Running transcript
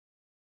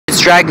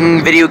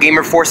Dragon Video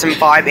Gamer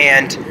 475,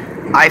 and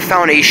I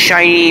found a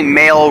shiny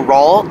male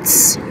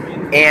ralts,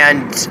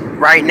 and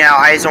right now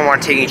I just don't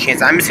want to take any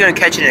chance. I'm just gonna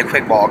catch it in a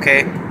quick ball,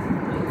 okay?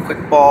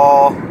 Quick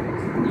ball.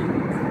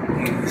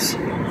 Use.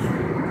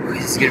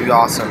 This is gonna be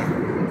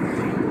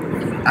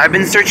awesome. I've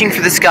been searching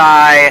for this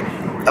guy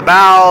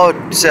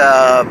about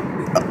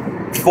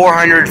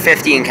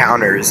 450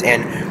 encounters,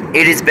 and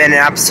it has been an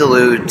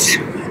absolute.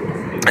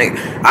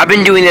 I've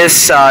been doing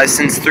this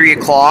since 3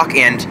 o'clock,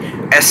 and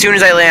as soon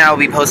as I land, I'll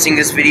be posting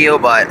this video.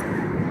 But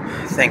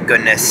thank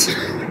goodness.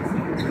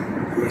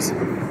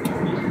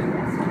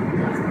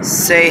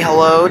 Say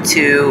hello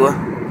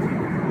to.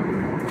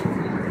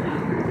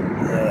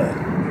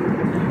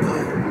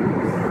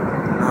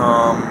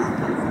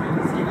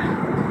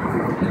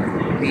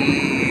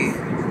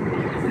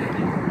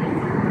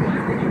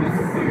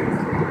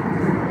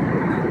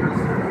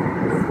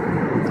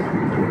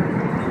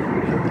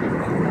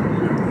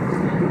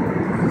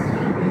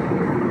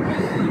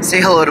 Say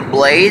hello to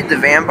Blade, the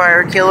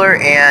vampire killer,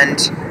 and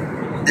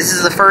this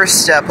is the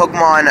first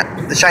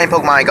Pokemon, the shiny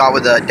Pokemon I got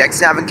with a Dex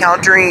Nav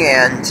encountering,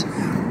 and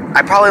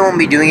I probably won't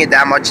be doing it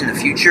that much in the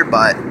future,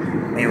 but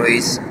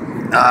anyways,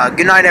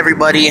 good night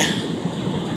everybody.